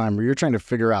at that time, where you're trying to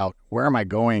figure out, where am I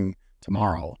going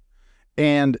tomorrow?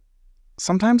 And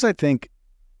sometimes I think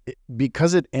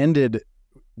because it ended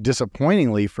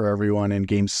disappointingly for everyone in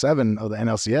game 7 of the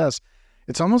NLCS,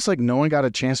 it's almost like no one got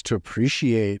a chance to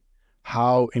appreciate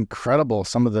how incredible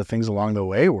some of the things along the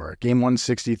way were. Game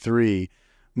 163,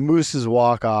 Moose's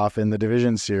walk-off in the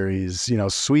division series,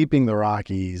 sweeping the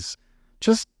Rockies,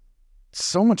 just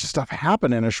so much stuff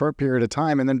happened in a short period of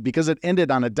time. And then because it ended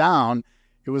on a down,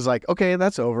 it was like, okay,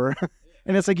 that's over.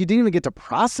 And it's like you didn't even get to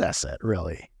process it,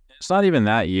 really. It's not even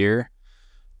that year.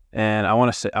 And I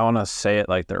want to say it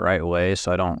like the right way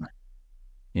so I don't,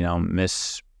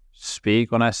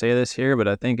 misspeak when I say this here, but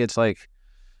I think it's like,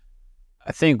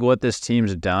 I think what this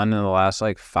team's done in the last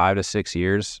like 5 to 6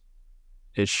 years,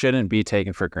 it shouldn't be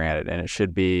taken for granted, and it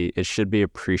should be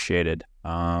appreciated.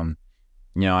 I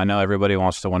know everybody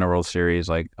wants to win a World Series,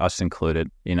 like us included,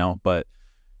 but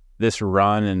this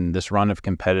run of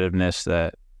competitiveness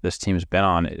that this team's been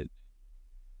on, it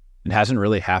hasn't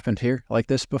really happened here like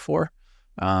this before.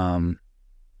 And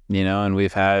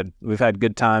we've had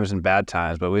good times and bad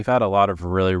times, but we've had a lot of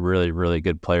really, really, really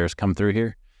good players come through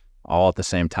here all at the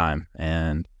same time,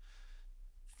 and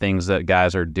things that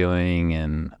guys are doing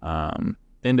and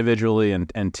individually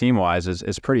and team-wise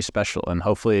is pretty special, and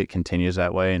hopefully it continues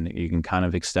that way and you can kind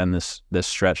of extend this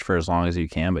stretch for as long as you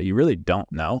can, but you really don't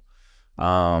know.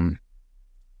 And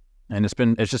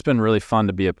it's just been really fun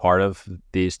to be a part of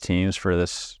these teams for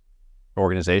this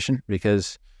organization,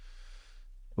 because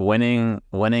winning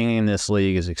in this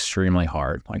league is extremely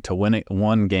hard. Like, to win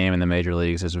one game in the major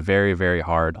leagues is very, very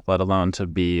hard, let alone to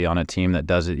be on a team that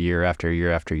does it year after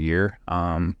year after year.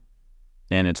 And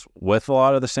it's with a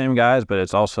lot of the same guys, but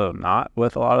it's also not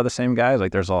with a lot of the same guys.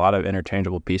 Like, there's a lot of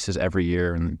interchangeable pieces every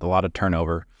year and a lot of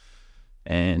turnover.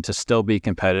 And to still be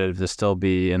competitive, to still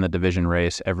be in the division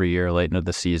race every year late into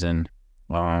the season,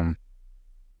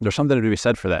 there's something to be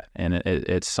said for that. And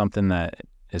it's something that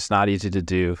it's not easy to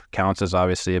do. Counts is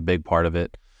obviously a big part of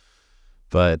it.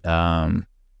 But,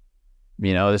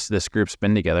 this group's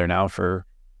been together now for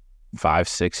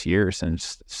 5-6 years and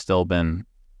it's still been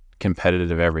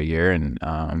competitive every year. And,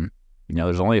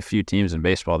 there's only a few teams in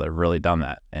baseball that have really done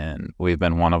that. And we've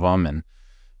been one of them. And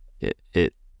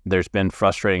there's been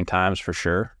frustrating times for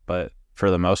sure. But for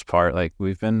the most part, like,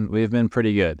 we've been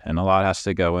pretty good. And a lot has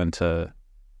to go into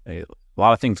a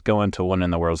lot of things go into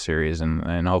winning the World Series,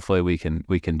 and hopefully we can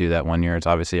do that one year. It's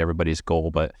obviously everybody's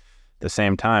goal, but at the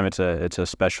same time, it's a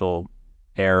special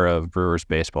era of Brewers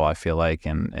baseball, I feel like,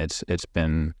 and it's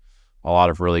been a lot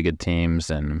of really good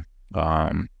teams, and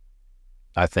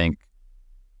I think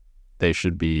they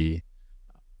should be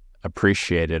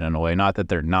appreciated in a way. Not that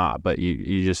they're not, but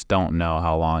you just don't know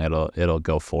how long it'll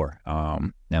go for.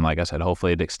 And like I said,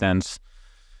 hopefully it extends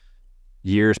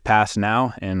years past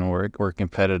now, and we're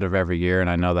competitive every year. And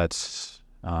I know that's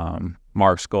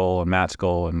Mark's goal and Matt's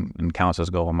goal and Counts'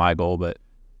 goal and my goal, but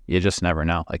you just never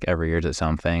know. Like, every year's its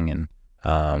own thing,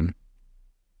 and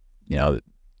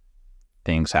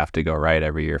things have to go right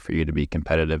every year for you to be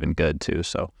competitive and good too.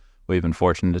 So we've been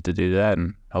fortunate to do that,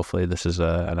 and hopefully this is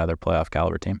another playoff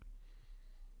caliber team.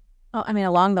 Well, I mean,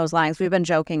 along those lines, we've been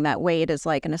joking that Wade is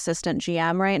like an assistant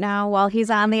GM right now while he's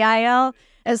on the IL,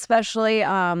 especially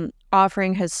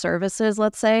offering his services,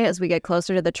 let's say, as we get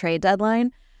closer to the trade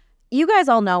deadline. You guys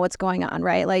all know what's going on,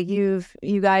 right? Like, you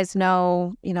guys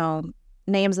know,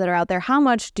 names that are out there. How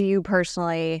much do you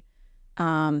personally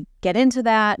get into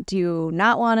that? Do you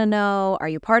not want to know? Are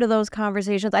you part of those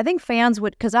conversations? I think fans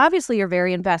would, because obviously you're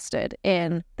very invested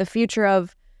in the future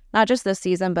of not just this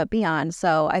season, but beyond.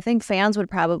 So I think fans would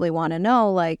probably want to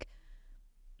know, like,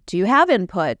 do you have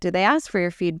input? Do they ask for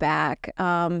your feedback?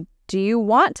 Do you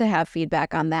want to have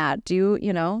feedback on that?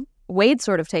 Wade's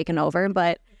sort of taken over,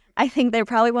 but I think they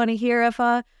probably want to hear if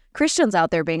Christian's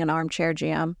out there being an armchair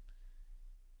GM.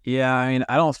 Yeah, I mean,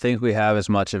 I don't think we have as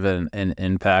much of an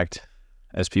impact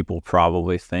as people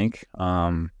probably think.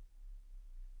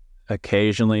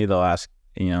 Occasionally they'll ask,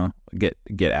 get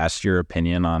asked your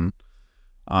opinion on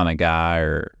a guy,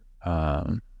 or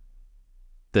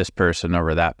this person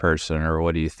over that person, or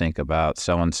what do you think about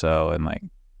so-and-so? And like,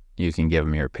 you can give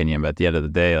them your opinion. But at the end of the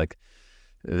day, like,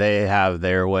 they have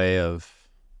their way of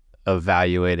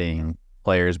evaluating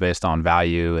players based on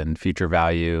value and future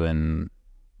value and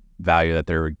value that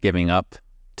they're giving up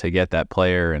to get that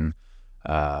player. And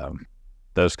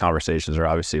those conversations are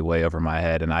obviously way over my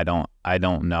head, and I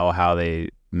don't know how they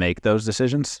make those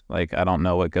decisions. Like, I don't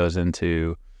know what goes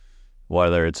into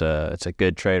whether it's a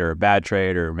good trade or a bad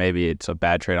trade, or maybe it's a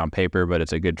bad trade on paper, but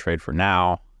it's a good trade for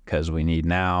now because we need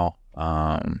now,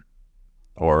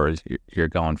 or you're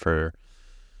going for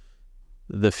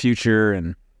the future.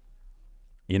 And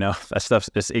that stuff,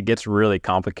 it gets really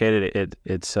complicated.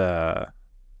 It's I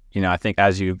think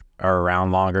as you are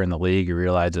around longer in the league, you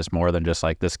realize it's more than just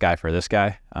like this guy for this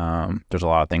guy. There's a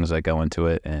lot of things that go into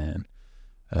it, and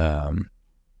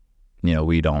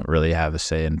we don't really have a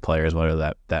say in players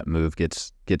whether that move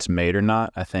gets made or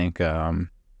not. I think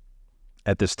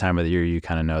at this time of the year, you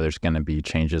kind of know there's going to be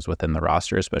changes within the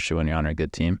roster, especially when you're on a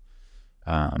good team.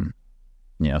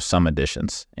 Some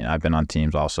additions. I've been on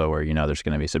teams also where there's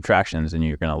going to be subtractions, and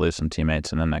you're going to lose some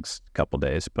teammates in the next couple of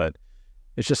days. But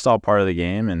it's just all part of the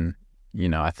game, and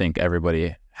I think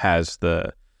everybody has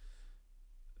the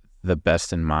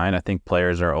best in mind. I think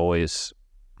players are always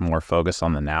more focused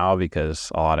on the now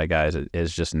because a lot of guys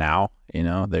is just now.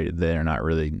 They're not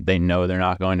really. They know they're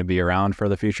not going to be around for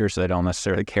the future, so they don't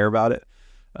necessarily care about it.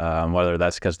 Whether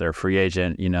that's because they're a free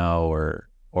agent, or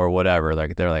whatever.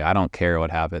 Like, they're like, I don't care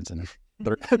what happens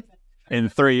in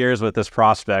 3 years with this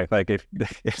prospect. Like,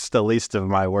 it's the least of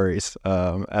my worries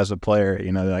as a player.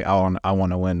 Like, I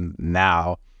want to win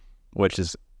now, which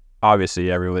is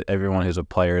obviously everyone who's a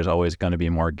player is always going to be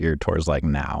more geared towards like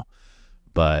now.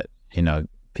 But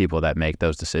people that make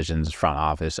those decisions, front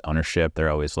office, ownership, they're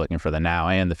always looking for the now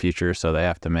and the future. So they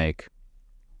have to make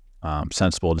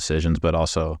sensible decisions, but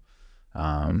also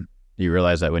you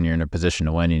realize that when you're in a position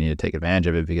to win, you need to take advantage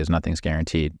of it because nothing's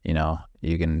guaranteed.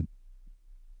 You can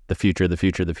the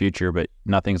future, but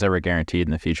nothing's ever guaranteed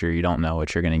in the future. You don't know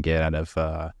what you're going to get out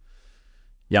of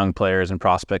young players and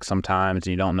prospects sometimes.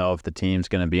 You don't know if the team's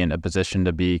going to be in a position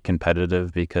to be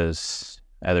competitive because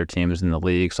other teams in the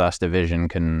league / division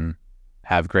can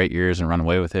have great years and run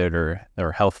away with it,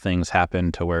 or health things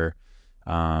happen to where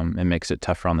it makes it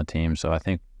tougher on the team. So I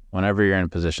think whenever you're in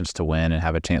positions to win and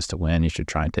have a chance to win, you should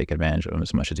try and take advantage of them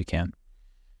as much as you can.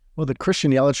 Well, the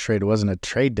Christian Yelich trade wasn't a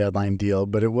trade deadline deal,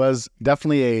 but it was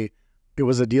definitely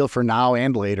a deal for now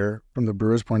and later from the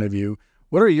Brewers' point of view.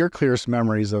 What are your clearest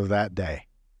memories of that day?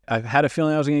 I had a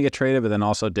feeling I was going to get traded, but then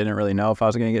also didn't really know if I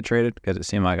was going to get traded because it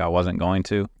seemed like I wasn't going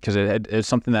to. Because it's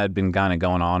something that had been kind of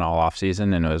going on all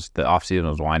offseason, and the offseason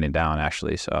was winding down,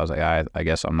 actually. So I was like, I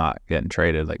guess I'm not getting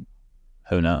traded. Like,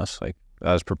 who knows? Like,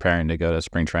 I was preparing to go to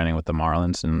spring training with the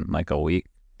Marlins in like a week,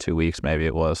 2 weeks maybe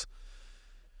it was.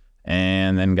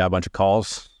 And then got a bunch of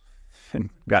calls and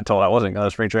got told I wasn't going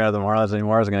to spring training with the Marlins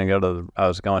anymore. I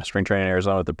was going to spring training in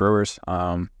Arizona with the Brewers.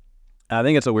 I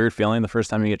think it's a weird feeling the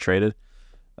first time you get traded.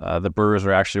 The Brewers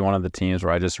were actually one of the teams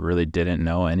where I just really didn't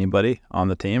know anybody on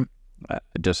the team,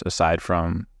 just aside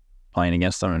from playing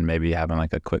against them and maybe having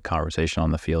like a quick conversation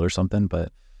on the field or something.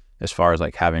 But as far as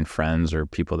like having friends or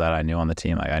people that I knew on the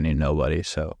team, like I knew nobody.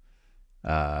 So,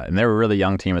 and they were a really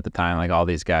young team at the time. Like all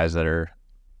these guys that are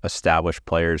established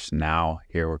players now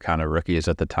here were kind of rookies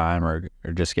at the time, or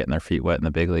just getting their feet wet in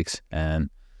the big leagues. And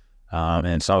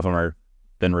some of them are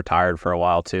been retired for a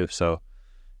while too. So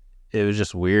it was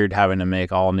just weird having to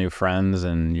make all new friends,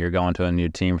 and you're going to a new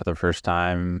team for the first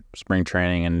time, spring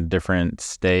training in a different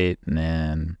state, and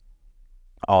then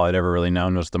all I'd ever really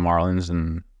known was the Marlins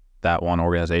and that one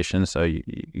organization. So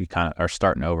you kind of are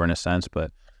starting over in a sense,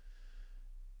 but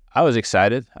I was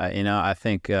excited. I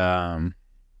think it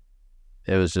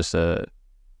was just a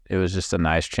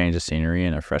nice change of scenery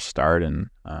and a fresh start, and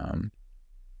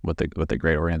with a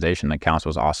great organization. The Counts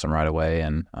was awesome right away,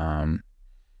 and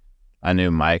I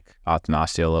knew Mike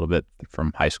Atanasio a little bit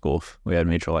from high school. We had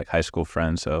mutual like high school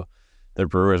friends, so the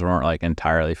Brewers weren't like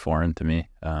entirely foreign to me.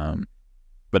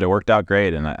 But it worked out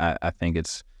great, and I think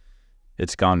it's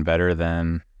gone better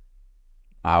than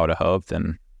I would have hoped,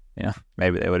 and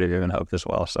maybe they would have even hoped as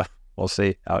well. So we'll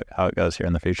see how it goes here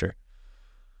in the future.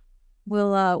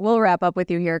 We'll wrap up with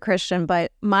you here, Christian,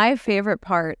 but my favorite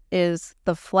part is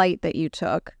the flight that you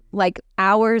took. Like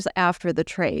hours after the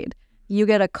trade, you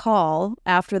get a call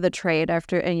after the trade,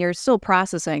 and you're still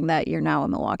processing that you're now a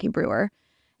Milwaukee Brewer,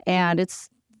 and it's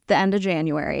the end of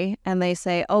January, and they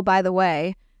say, oh, by the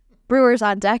way, Brewers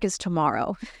on deck is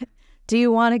tomorrow. Do you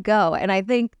want to go? And I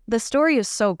think the story is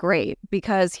so great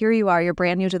because here you are, you're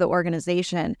brand new to the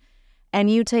organization, and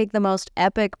you take the most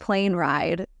epic plane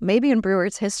ride, maybe in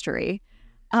Brewers history,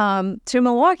 to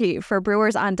Milwaukee for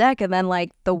Brewers on Deck, and then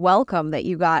like the welcome that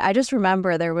you got. I just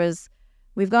remember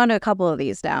we've gone to a couple of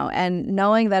these now, and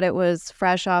knowing that it was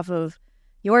fresh off of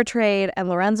your trade and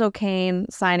Lorenzo Cain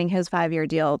signing his 5-year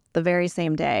deal the very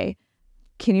same day.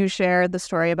 Can you share the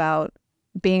story about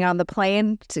being on the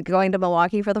plane to going to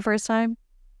Milwaukee for the first time?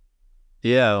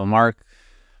 Yeah, well, Mark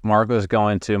was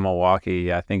going to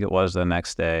Milwaukee, I think it was the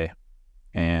next day,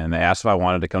 and they asked if I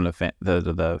wanted to come to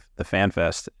the Fan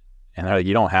Fest, and they're like,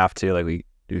 you don't have to. Like,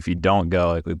 if you don't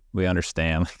go, like we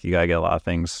understand. Like, you gotta get a lot of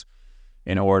things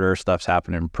in order. Stuff's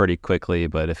happening pretty quickly,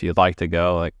 but if you'd like to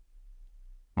go, like,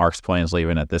 Mark's plane's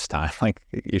leaving at this time. Like,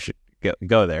 you should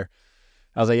go there.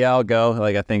 I was like, yeah, I'll go.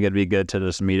 Like, I think it'd be good to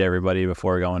just meet everybody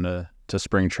before going to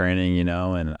spring training, you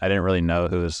know. And I didn't really know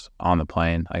who was on the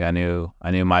plane. Like, I knew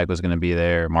Mike was going to be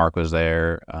there. Mark was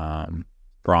there.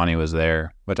 Bronny was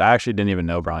there, which I actually didn't even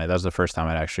know Bronny. That was the first time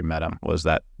I'd actually met him, was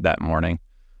that morning.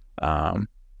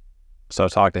 So I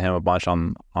talked to him a bunch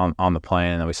on the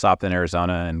plane, and then we stopped in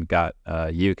Arizona and got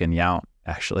Uke and Yount,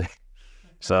 actually.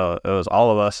 So it was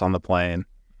all of us on the plane.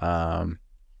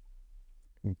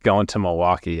 Going to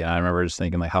Milwaukee, and I remember just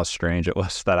thinking like how strange it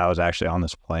was that I was actually on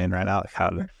this plane right now.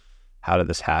 Like, how did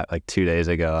this happen? Like 2 days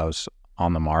ago, I was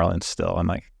on the Marlins still, and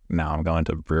like now I'm going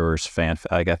to Brewers fan.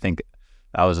 Like, I think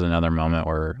that was another moment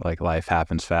where like life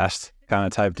happens fast kind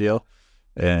of type deal,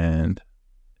 and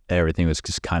everything was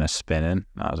just kind of spinning.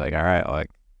 I was like, all right,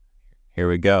 like, here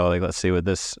we go. Like, let's see what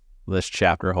this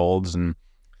chapter holds, and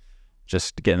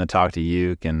just getting to talk to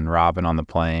Uke and Robin on the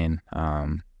plane.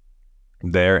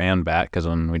 There and back, because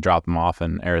when we dropped them off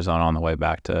in Arizona on the way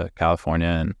back to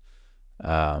California,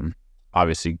 and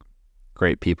obviously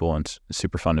great people and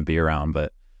super fun to be around,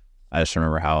 but I just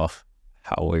remember how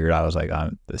weird I was. Like,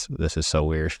 this is so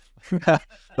weird.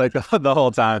 Like the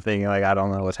whole time thinking like, I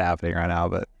don't know what's happening right now,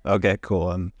 but okay, cool.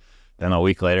 And then a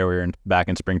week later we were back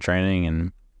in spring training,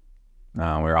 and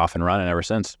we were off and running ever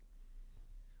since.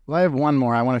 Well, I have one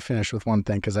more. I want to finish with one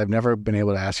thing, because I've never been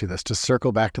able to ask you this, to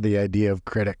circle back to the idea of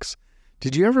critics.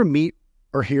 Did you ever meet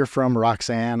or hear from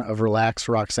Roxanne of Relax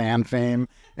Roxanne fame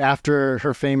after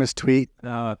her famous tweet?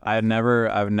 No, I've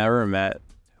never met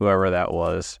whoever that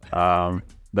was.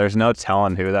 There's no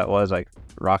telling who that was. Like,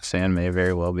 Roxanne may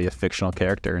very well be a fictional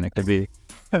character, and it could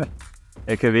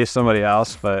be somebody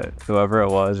else, but whoever it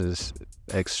was is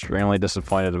extremely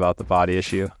disappointed about the body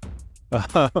issue.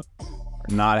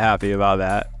 Not happy about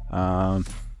that.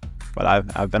 But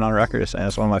I've been on record saying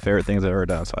it's one of my favorite things I've ever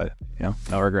done, so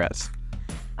no regrets.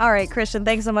 All right, Christian,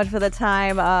 thanks so much for the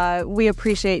time. We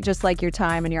appreciate just like your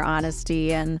time and your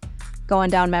honesty and going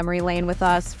down memory lane with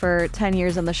us for 10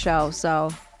 years on the show.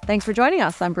 So thanks for joining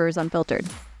us on Brewers Unfiltered.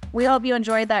 We hope you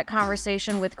enjoyed that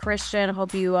conversation with Christian.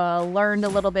 Hope you learned a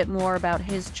little bit more about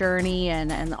his journey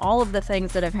and all of the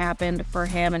things that have happened for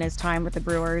him and his time with the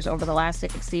Brewers over the last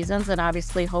 6 seasons, and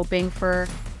obviously hoping for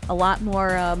a lot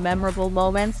more memorable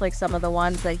moments like some of the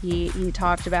ones that he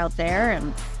talked about there,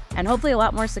 and hopefully a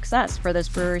lot more success for this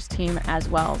Brewers team as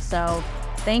well. So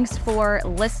thanks for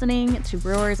listening to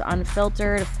Brewers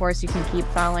Unfiltered. Of course, you can keep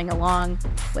following along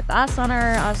with us on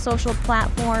our social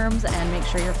platforms, and make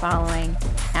sure you're following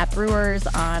at Brewers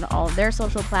on all of their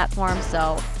social platforms.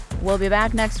 So we'll be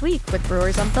back next week with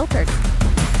Brewers Unfiltered.